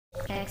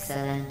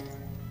Excellent.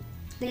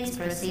 Please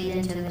proceed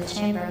into the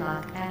chamber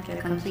lock after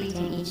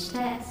completing each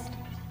test.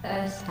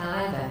 First,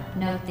 however,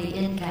 note the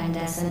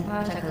incandescent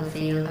particle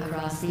field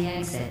across the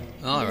exit.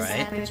 All this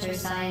right. Aperture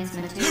science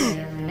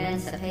material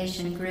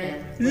emancipation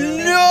grid.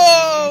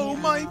 No!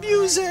 My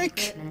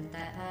music!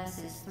 That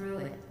passes through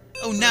it.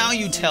 Oh, now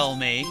you tell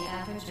me. The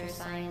Aperture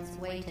science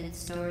weighted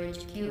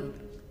storage cube.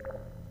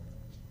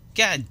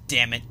 God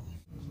damn it.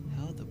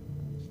 How the...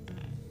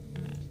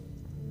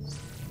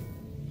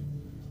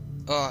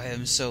 Oh, I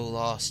am so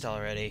lost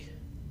already.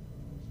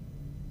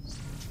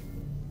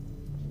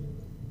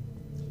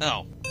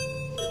 Oh.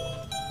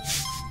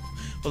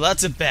 Well,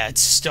 that's a bad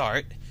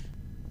start.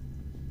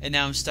 And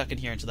now I'm stuck in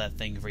here until that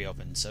thing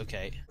reopens.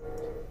 Okay.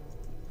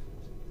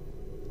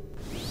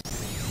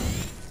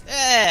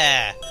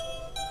 Eh!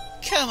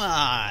 Come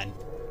on!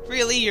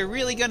 Really? You're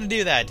really gonna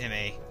do that to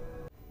me?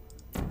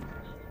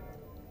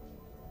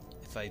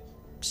 If I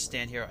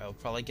stand here, I'll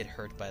probably get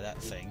hurt by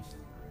that thing.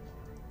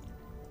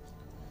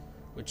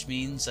 Which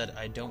means that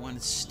I don't want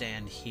to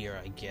stand here,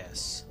 I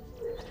guess.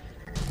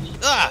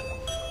 Ah!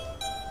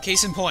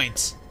 Case in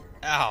point.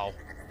 Ow.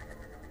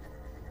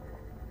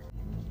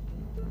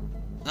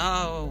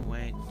 Oh,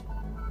 wait.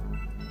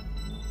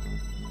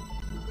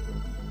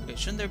 Wait,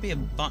 shouldn't there be a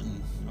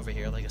button over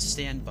here, like a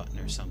stand button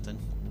or something?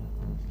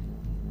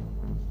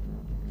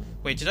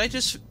 Wait, did I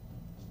just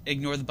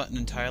ignore the button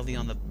entirely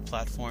on the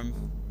platform?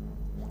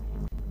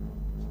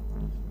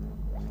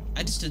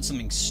 I just did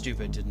something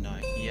stupid, didn't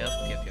I? Yep.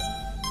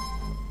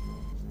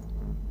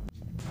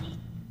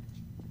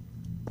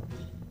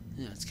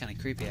 Yeah, it's kind of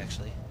creepy,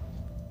 actually.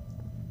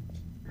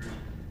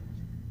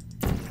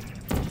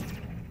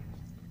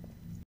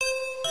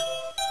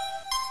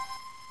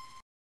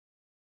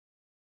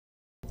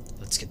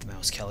 Let's get the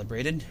mouse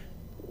calibrated.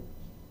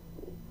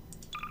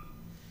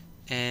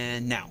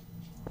 And now.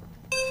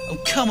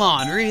 Oh, come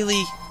on,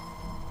 really?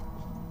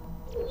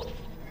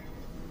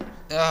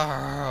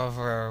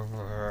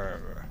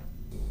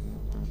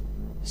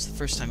 It's the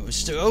first time it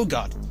was oh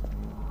god.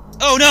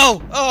 Oh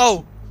no!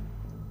 Oh!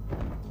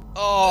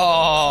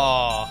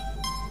 Oh!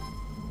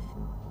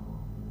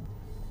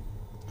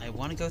 I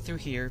want to go through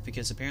here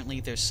because apparently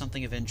there's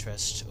something of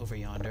interest over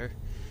yonder.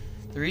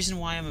 The reason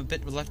why I'm a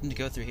bit reluctant to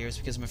go through here is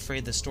because I'm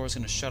afraid the store's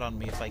going to shut on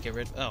me if I get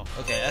rid of...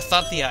 Oh, okay. I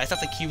thought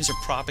the cubes are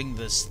propping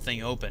this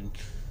thing open.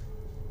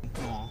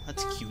 Aw,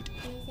 that's cute.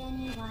 Is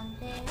anyone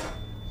there?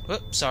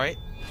 Whoop, sorry.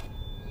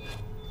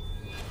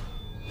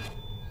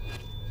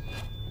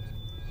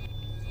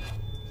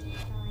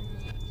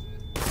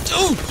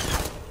 Oh!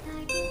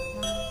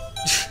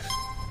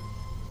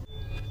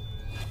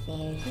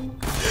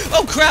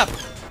 Oh crap!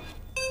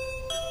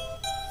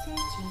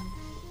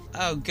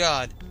 Oh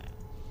god.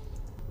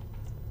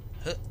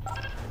 Huh.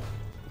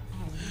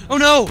 Oh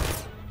no!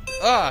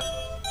 Ah!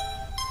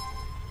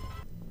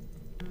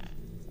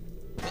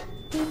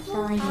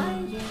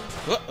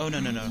 What? Oh no.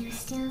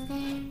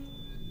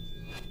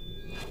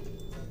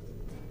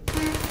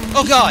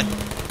 Oh god!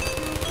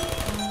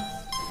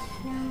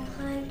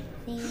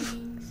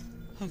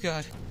 Oh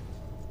god.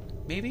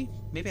 Maybe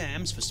I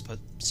am supposed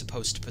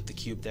to put the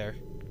cube there.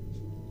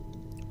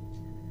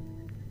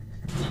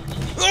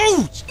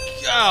 Oh!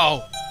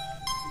 Ow!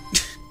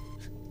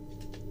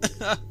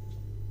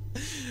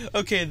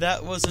 Okay,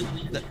 that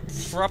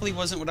probably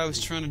wasn't what I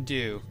was trying to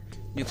do.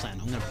 New plan.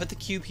 I'm gonna put the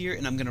cube here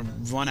and I'm gonna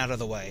run out of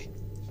the way.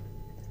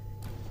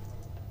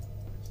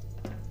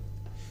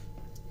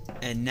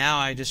 And now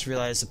I just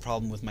realized the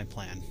problem with my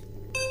plan.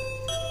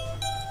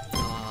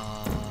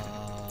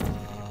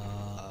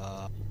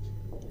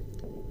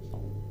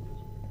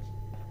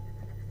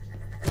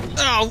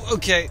 Oh,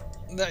 okay.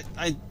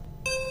 I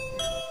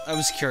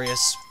was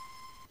curious.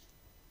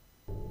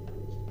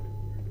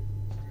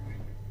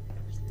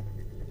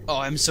 Oh,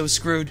 I'm so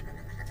screwed.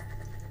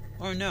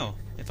 Or no,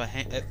 if I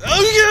hang...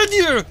 Oh,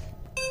 yeah!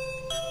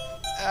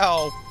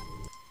 Ow.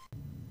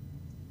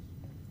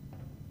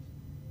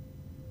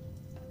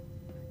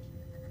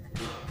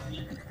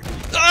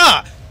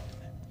 Ah!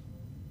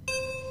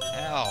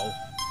 Ow.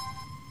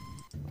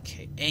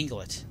 Okay,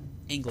 angle it.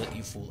 Angle it,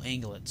 you fool.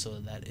 Angle it so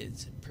that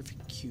it's a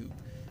perfect cube.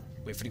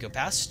 Wait for it to go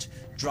past.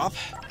 Drop.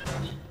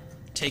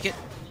 Take it.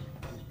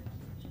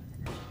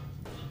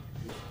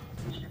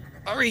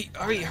 Hurry!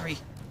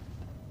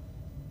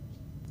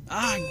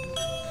 Ah!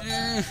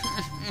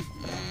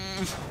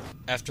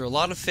 After a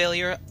lot of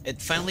failure, it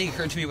finally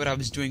occurred to me what I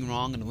was doing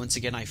wrong, and once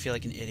again I feel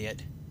like an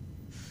idiot.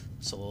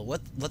 So we'll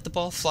let the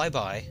ball fly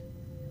by.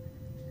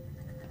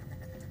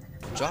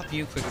 Drop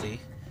you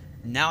quickly.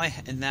 Now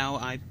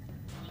I...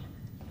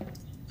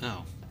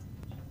 Oh.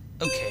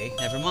 Okay,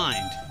 never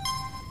mind.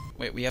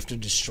 Wait, we have to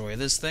destroy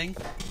this thing?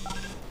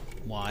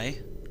 Why?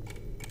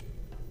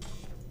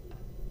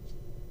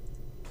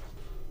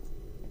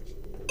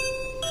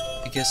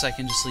 I guess I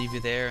can just leave you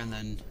there and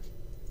then...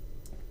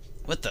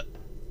 What the...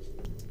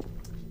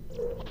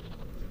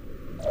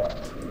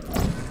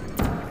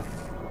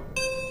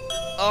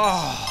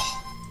 Oh!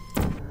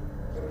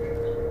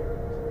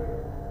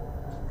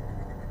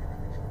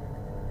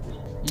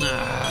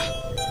 Ah.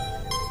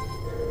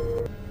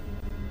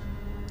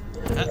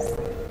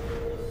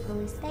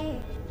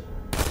 there.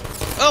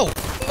 Oh!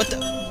 What the?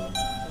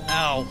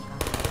 Ow.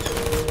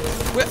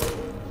 Where?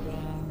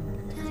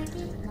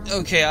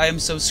 Okay, I am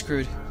so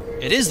screwed.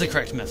 It is the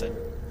correct method.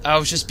 I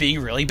was just being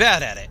really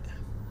bad at it.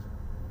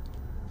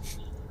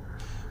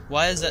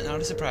 Why is that not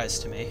a surprise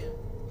to me?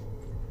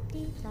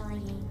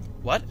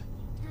 What?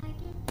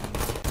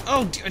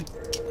 Oh,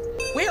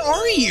 where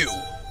are you?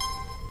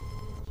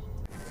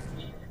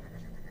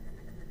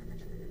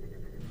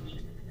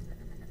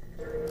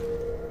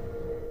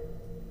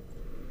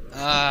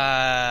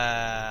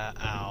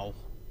 Ow.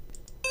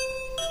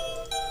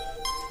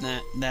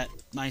 That,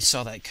 I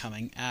saw that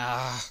coming.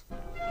 Ah.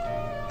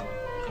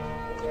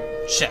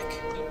 Check.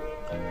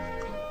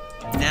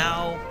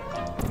 Now.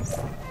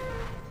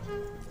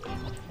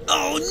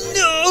 Oh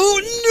no!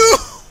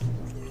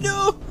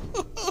 No!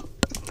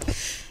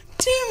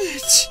 Damn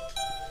it!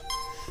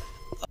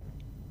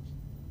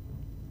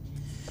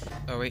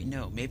 Oh wait,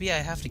 no. Maybe I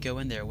have to go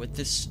in there with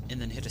this and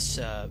then hit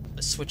a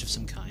switch of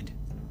some kind.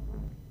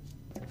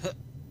 Huh.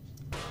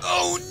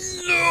 Oh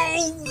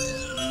no!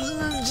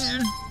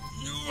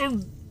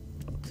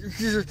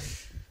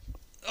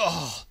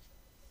 Oh.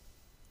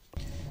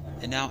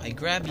 And now I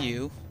grab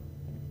you.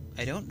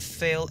 I don't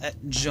fail at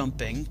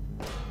jumping.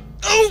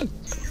 Oh!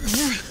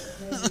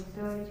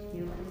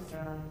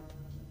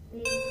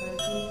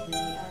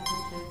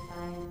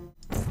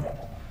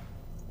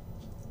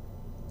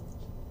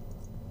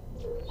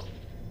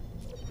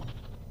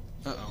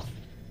 Uh-oh.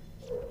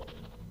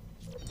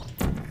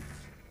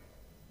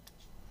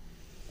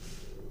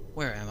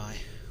 Where am I?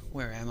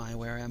 Where am I?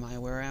 Where am I?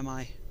 Where am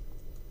I?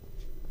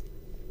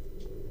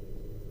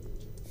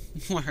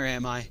 Where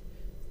am I?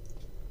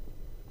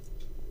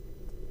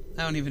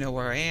 I don't even know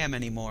where I am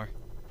anymore.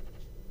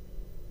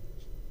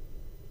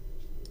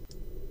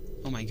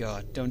 Oh my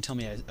god, don't tell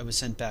me I was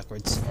sent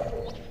backwards.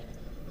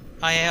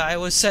 I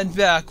was sent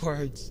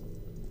backwards.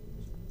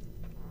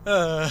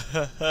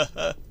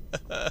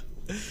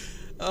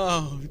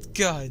 Oh,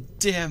 god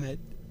damn it.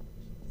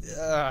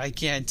 I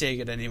can't take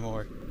it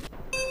anymore.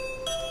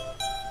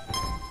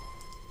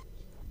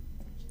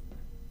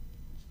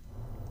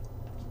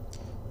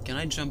 Can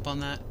I jump on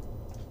that?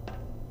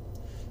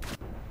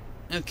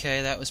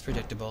 Okay, that was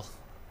predictable.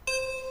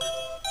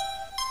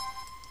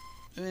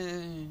 Gotta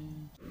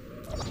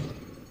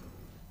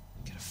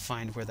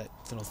find where that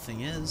little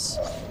thing is.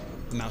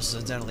 The mouse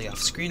is definitely off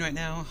screen right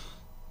now.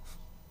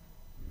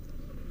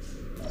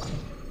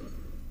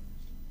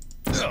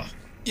 Ugh.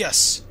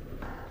 Yes!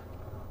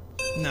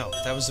 No,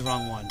 that was the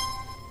wrong one.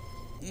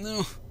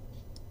 No.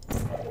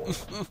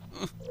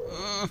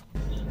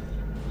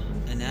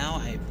 And now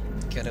I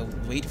gotta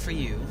wait for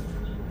you.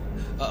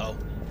 Uh-oh.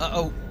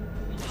 Uh-oh.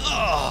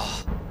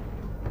 Oh!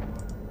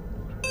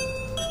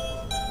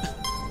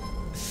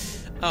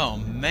 Oh,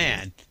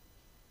 man.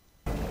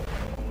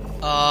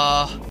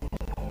 Huh.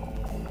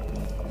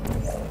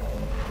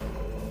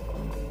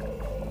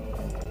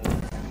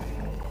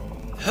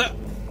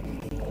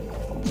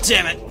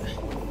 Damn it!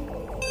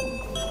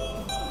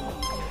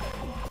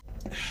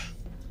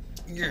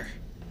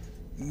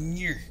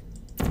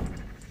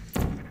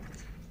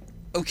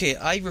 Okay,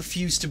 I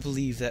refuse to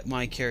believe that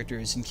my character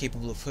is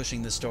incapable of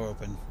pushing this door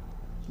open.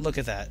 Look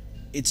at that.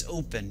 It's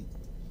open.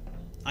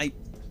 I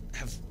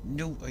have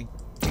no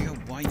idea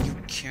why you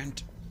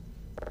can't.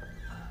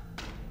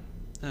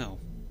 Oh.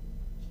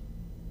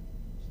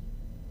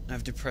 I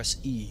have to press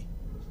E.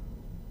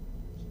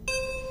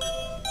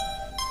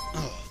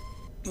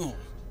 Oh,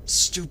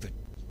 stupid.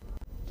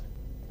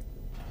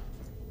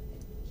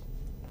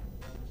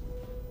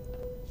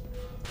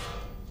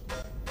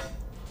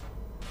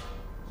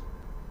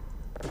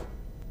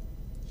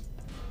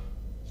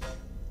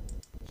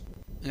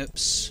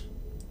 Oops.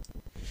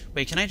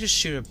 Wait, can I just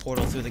shoot a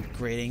portal through the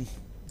grating?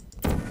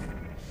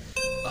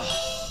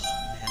 Oh,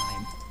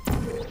 man,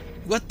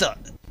 what the?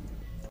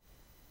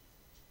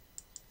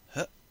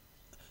 Huh?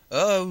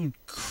 Oh,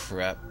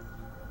 crap.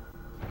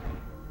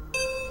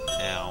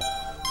 Ow.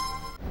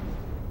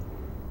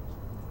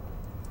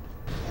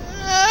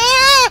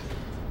 Ah!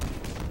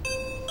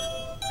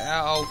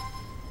 Ow.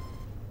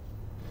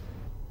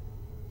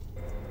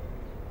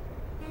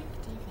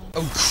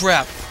 Oh,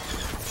 crap.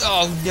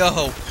 Oh,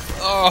 no.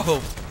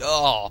 Oh,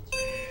 oh.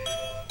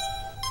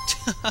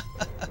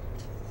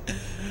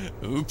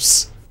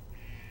 Oops.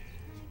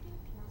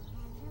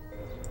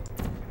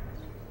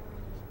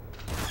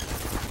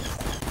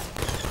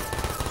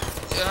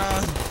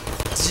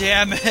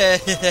 Damn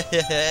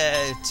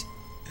it.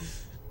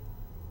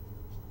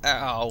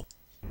 Ow.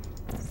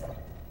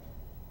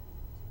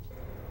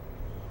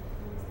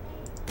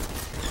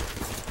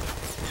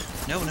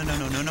 No, no, no,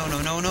 no, no, no,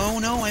 no, no, no,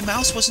 no, my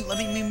mouse wasn't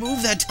letting me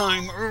move that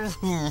time.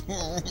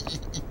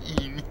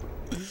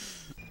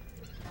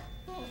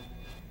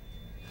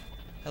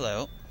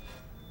 Hello.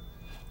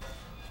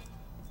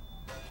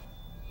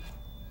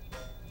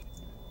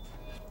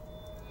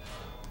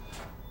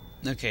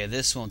 Okay,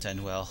 this won't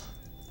end well.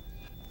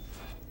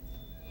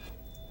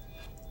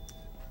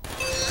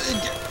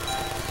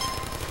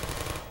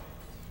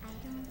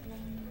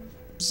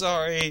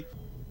 Sorry.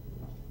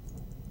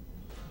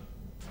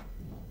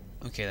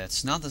 Okay,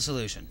 that's not the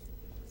solution.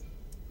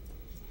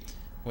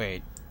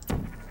 Wait.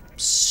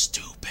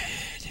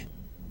 Stupid.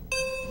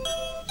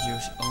 Your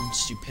own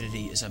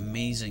stupidity is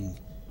amazing.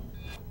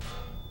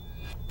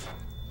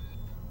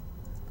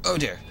 Oh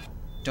dear.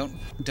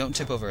 Don't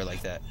tip over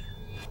like that.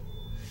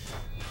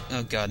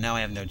 Oh god, now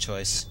I have no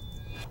choice.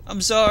 I'm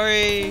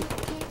sorry!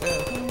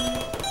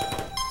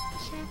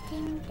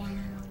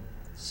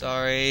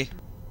 Sorry.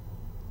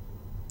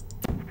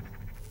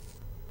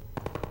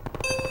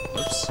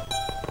 Whoops.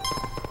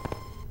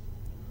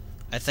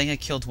 I think I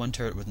killed one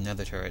turret with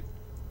another turret.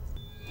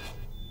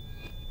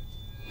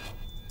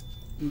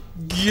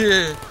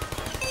 Yeah.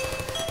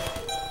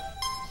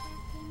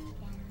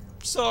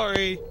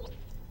 Sorry.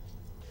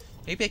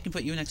 Maybe I can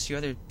put you next to your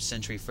other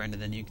sentry friend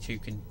and then you two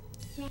can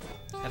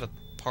have a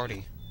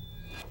party.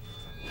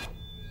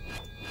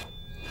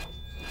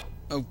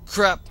 Oh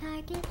crap!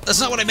 That's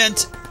not what I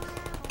meant!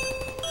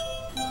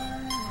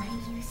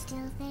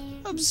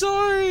 I'm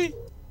sorry!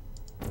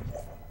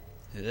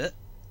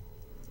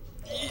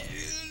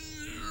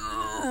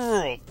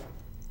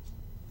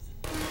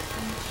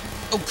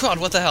 Oh god,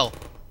 what the hell?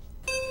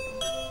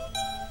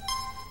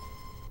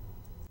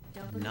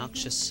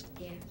 Noxious.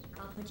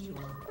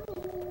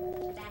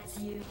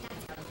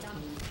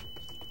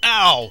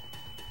 Ow!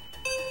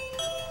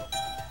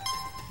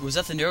 Was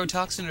that the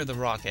neurotoxin or the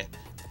rocket?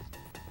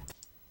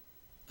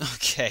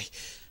 Okay,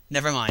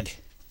 never mind.